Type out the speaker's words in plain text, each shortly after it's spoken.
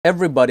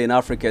Everybody in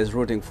Africa is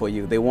rooting for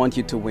you. They want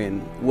you to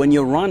win. When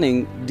you're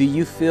running, do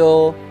you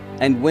feel,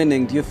 and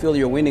winning, do you feel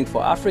you're winning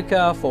for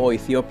Africa, for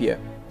Ethiopia?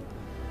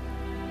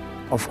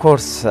 Of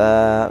course,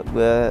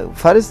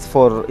 first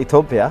for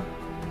Ethiopia,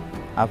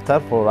 after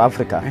for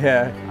Africa.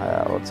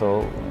 Yeah.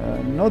 Also,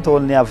 not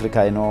only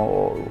Africa,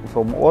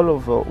 from all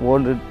of the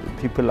world,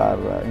 people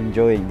are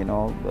enjoying,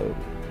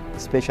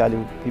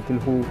 especially people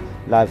who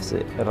loves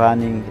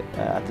running,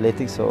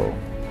 athletics. So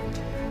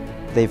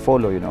they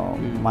follow,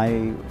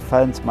 My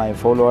fans, my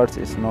followers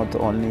is not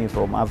only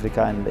from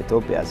Africa and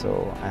Ethiopia,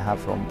 so I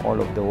have from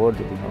all of the world,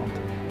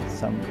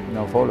 some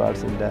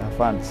followers in the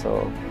fans.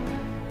 So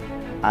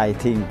I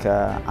think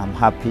I'm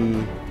happy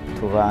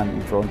to run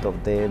in front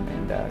of them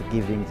and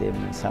giving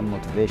them some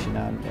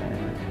motivational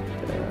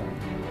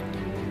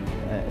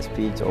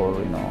speech or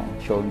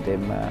showing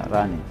them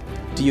running.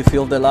 Do you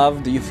feel the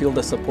love? Do you feel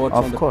the support?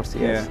 Of course,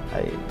 yes.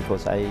 Yeah.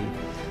 Because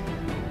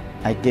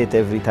I get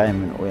every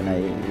time when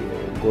I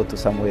go to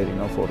somewhere,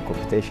 for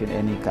competition,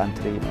 any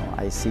country,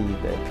 I see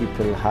the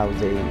people how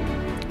they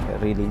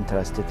really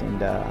interested in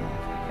the,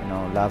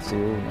 loves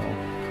you,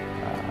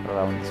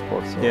 around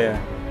sports. So yeah.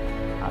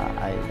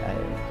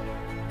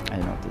 I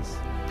notice.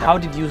 How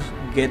did you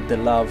get the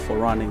love for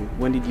running?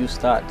 When did you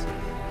start?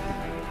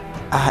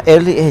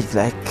 Early age,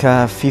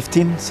 like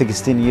 15,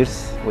 16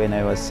 years, when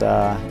I was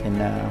in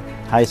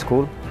high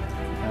school.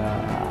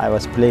 I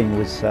was playing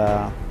with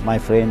my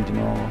friend,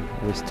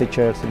 with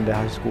teachers in the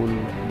high school.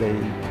 They,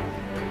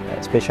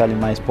 especially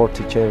my sport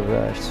teacher,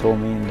 saw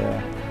me in the,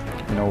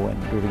 when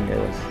during I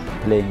was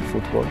playing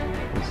football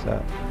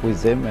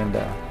with them, and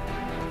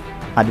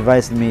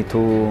advised me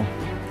to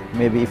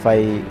maybe if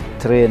I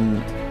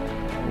train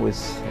with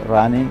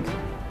running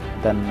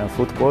than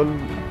football,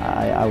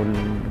 I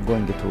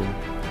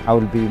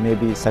will be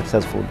maybe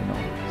successful,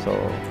 So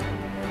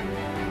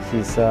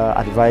his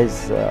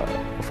advice,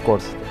 of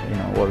course,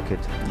 work it.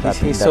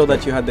 He saw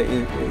that you had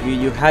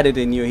you had it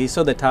in you. He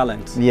saw the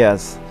talent.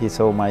 Yes, he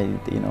saw my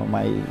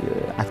my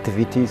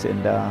activities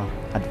and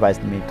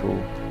advised me to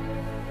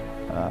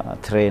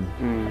train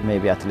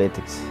maybe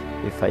athletics.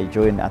 If I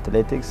join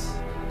athletics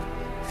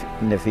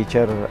in the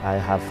future, I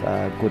have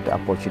a good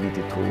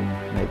opportunity to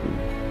maybe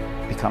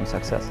become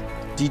success.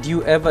 Did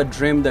you ever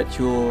dream that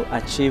you'll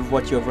achieve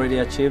what you've already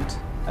achieved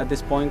at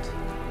this point?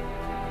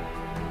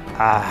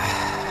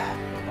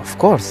 Of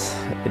course,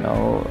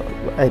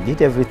 I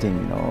did everything,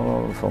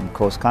 from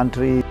cross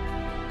country,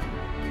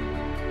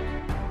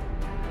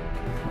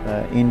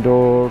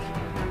 indoor,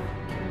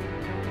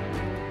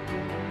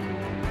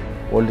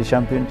 World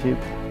Championship,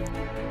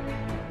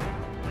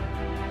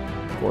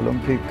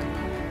 Olympic,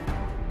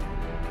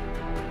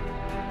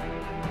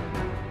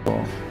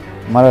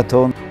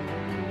 marathon,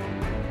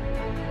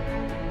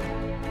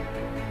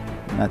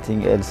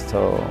 nothing else.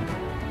 So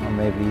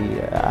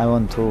maybe I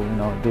want to,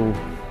 do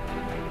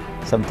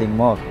something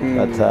more,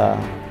 but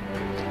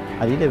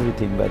I did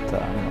everything, but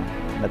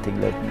nothing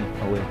led me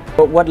away.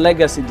 But what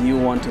legacy do you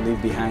want to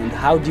leave behind?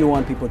 How do you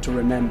want people to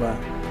remember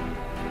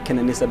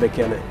Kenenisa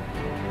Bekele?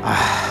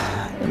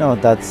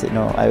 That's,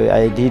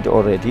 I did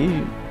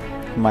already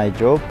my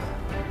job.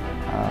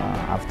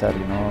 After,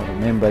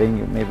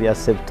 remembering, maybe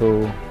accept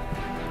to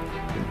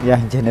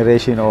young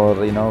generation or,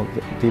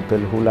 people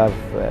who love,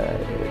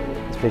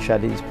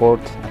 especially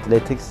sport,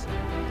 athletics.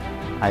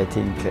 I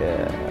think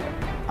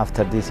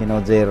after this,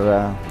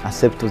 they're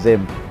accept to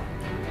them,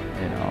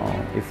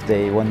 if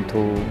they want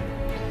to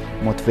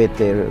motivate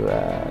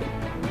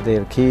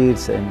their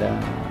kids and,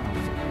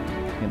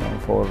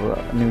 for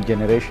new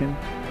generation,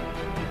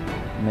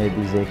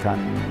 maybe they can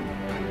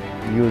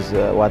use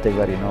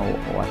whatever,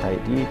 what I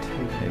did.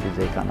 Maybe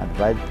they can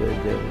advise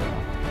their,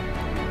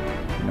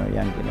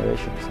 young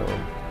generation. So,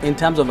 in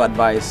terms of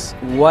advice,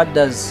 what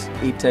does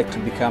it take to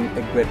become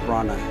a great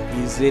runner?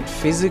 Is it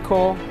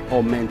physical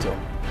or mental?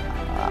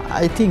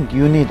 I think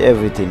you need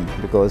everything,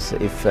 because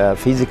if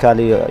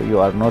physically you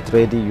are not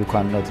ready, you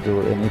cannot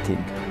do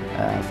anything.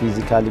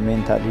 Physically,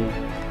 mentally,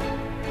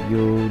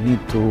 you need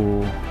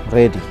to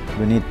ready.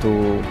 You need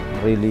to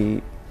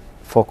really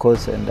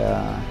focus and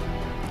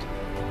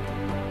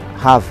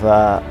have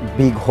a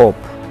big hope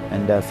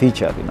and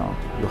future.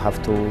 You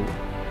have to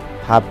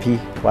happy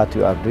what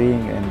you are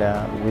doing,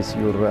 and with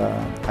your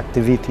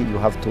activity, you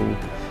have to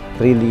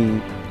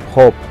really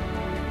hope.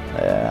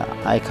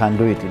 I can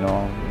do it.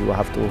 You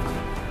have to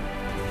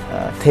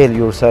tell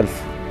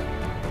yourself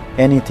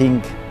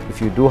anything.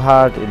 If you do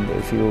hard and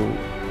if you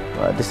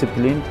are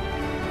disciplined,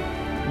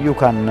 you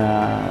can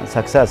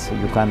success.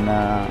 You can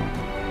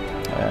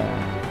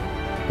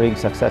bring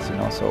success.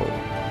 So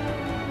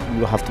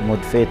you have to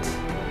motivate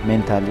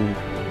mentally,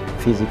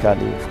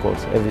 physically, of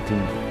course,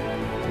 everything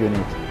you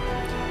need.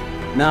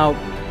 Now,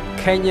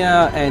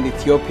 Kenya and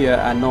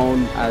Ethiopia are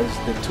known as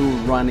the two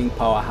running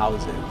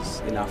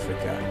powerhouses in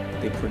Africa.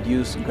 They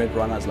produce great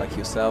runners like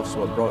yourselves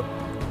who have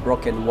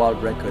broken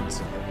world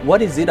records.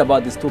 What is it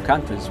about these two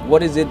countries?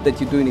 What is it that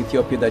you do in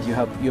Ethiopia that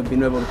you've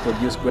been able to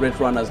produce great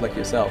runners like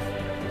yourself?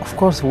 Of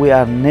course, we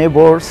are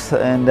neighbors,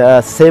 and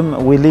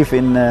we live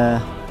in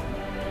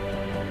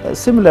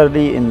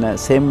Similarly, in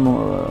same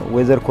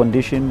weather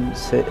condition,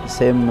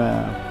 same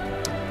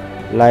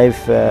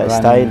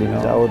lifestyle, you know,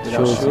 without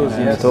shoes,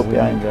 in yes.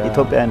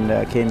 Ethiopia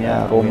and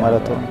Kenya, Rome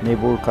Marathon,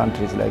 neighbor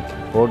countries like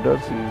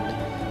borders.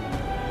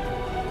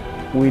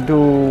 We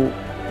do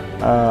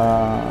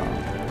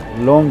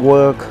long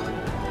work,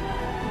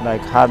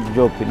 like hard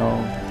job, you know,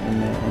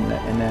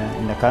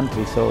 in a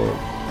country. So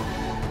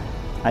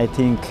I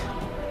think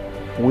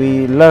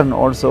we learn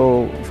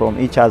also from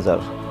each other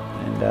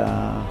and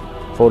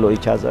follow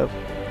each other.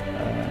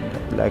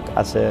 And like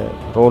as a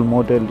role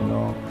model, you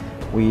know,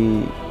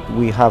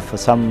 we have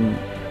some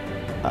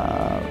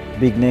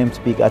big names,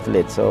 big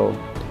athletes. So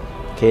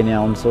Kenya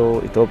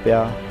also,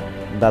 Ethiopia.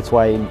 That's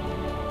why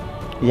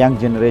young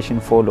generation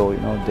follow, you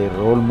know, their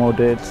role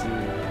models.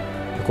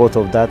 Because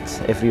of that,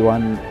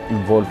 everyone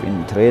involved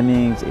in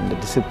trainings, in the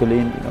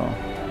discipline, you know.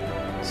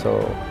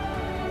 So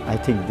I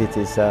think this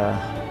is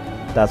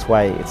that's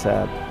why it's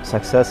a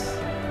success.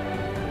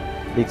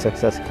 Big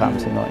success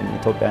comes, you know, in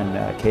Ethiopia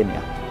and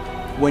Kenya.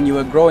 When you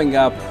were growing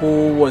up,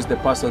 who was the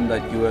person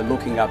that you were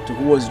looking up to?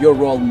 Who was your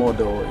role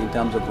model in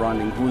terms of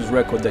running? Whose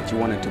record that you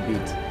wanted to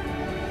beat?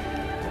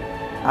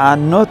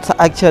 Not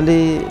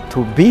actually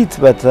to beat,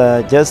 but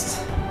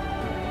just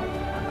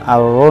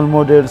our role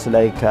models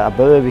like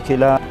Kenenisa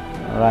Bekele,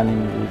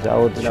 running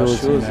without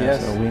shoes, you know,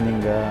 yes. so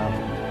winning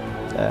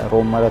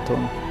Rome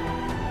Marathon.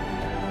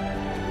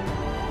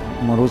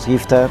 Moruz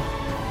Iftar.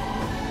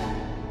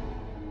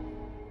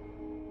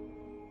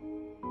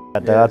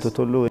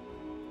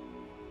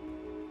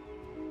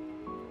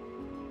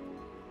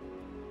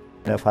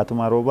 Yes.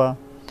 Fatuma Roba.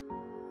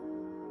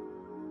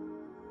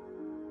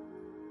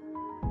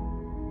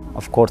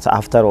 Of course,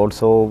 after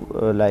also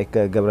like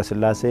Gabriel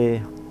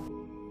Selassie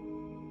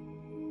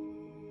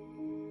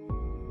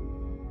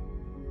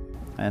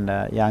and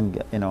young,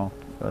 you know,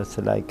 it's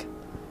like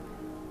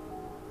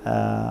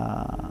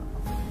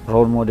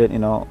role model, you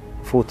know,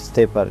 foot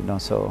stepper, you know.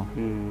 So.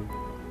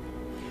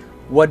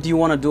 What do you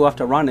want to do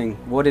after running?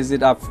 What is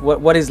it?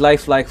 What is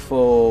life like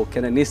for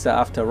Kenenisa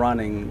after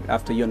running?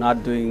 After you're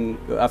not doing,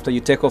 after you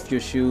take off your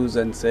shoes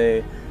and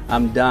say,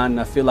 "I'm done.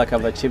 I feel like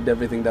I've achieved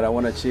everything that I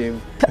want to achieve."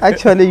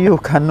 Actually, you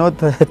cannot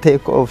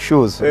take off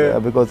shoes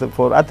because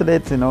for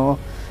athletes, you know,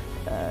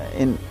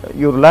 in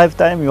your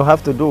lifetime you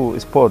have to do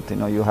sport. You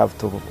know, you have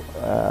to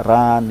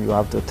run, you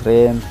have to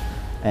train,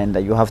 and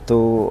you have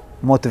to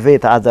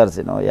motivate others.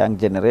 You know, young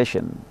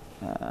generation.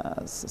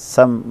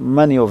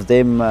 Many of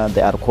them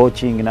they are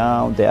coaching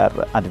now, they are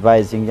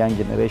advising young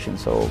generation.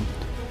 So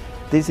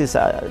this is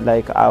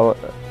like our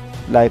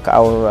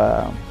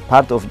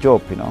part of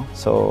job, you know.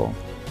 So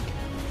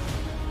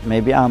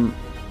maybe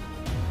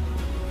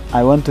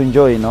I want to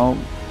enjoy, you know,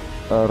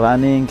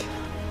 running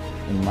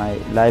in my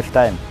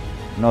lifetime,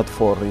 not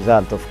for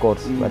result, of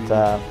course, but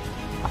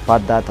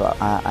apart that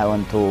I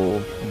want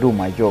to do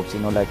my jobs, you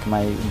know, like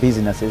my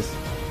businesses.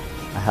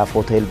 I have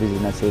hotel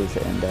businesses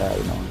and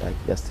you know, like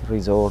just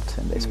resorts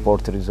and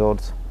sport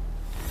resorts.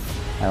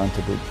 I want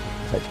to do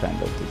such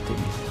kind of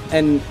things.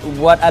 And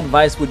what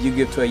advice would you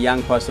give to a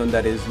young person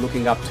that is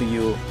looking up to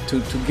you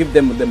to give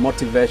them the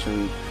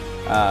motivation?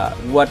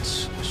 What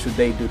should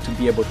they do to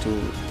be able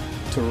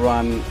to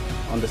run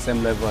on the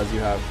same level as you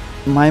have?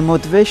 My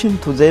motivation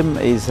to them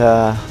is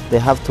they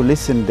have to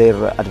listen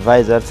their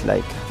advisors.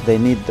 Like they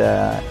need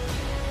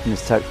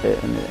instructor,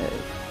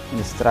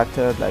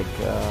 like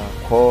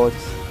coach.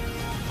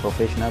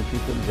 Professional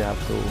people, they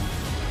have to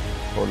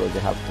follow,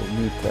 they have to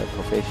meet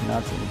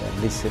professionals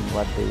and listen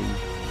what they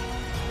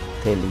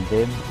telling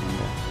them and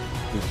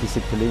be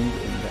disciplined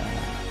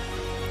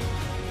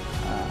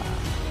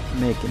and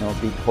make, you know,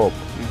 big hope.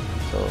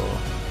 So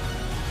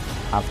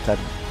after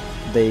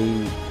they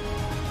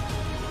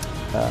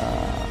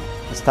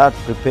start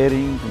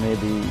preparing,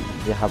 maybe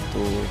they have to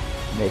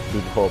make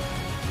big hope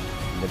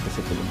and the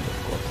discipline,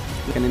 of course.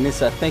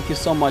 Kenenisa, thank you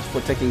so much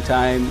for taking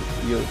time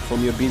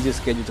from your busy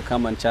schedule to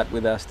come and chat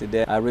with us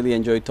today. I really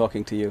enjoyed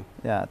talking to you.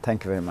 Yeah,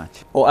 thank you very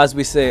much. Or as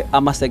we say,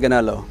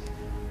 amasaganalo.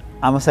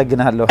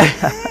 Amasaganalo.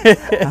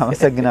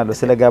 Amasaganalo.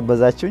 Sila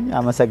gabazachuny,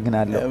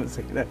 amasaganalo.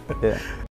 Amasaganalo. Yeah.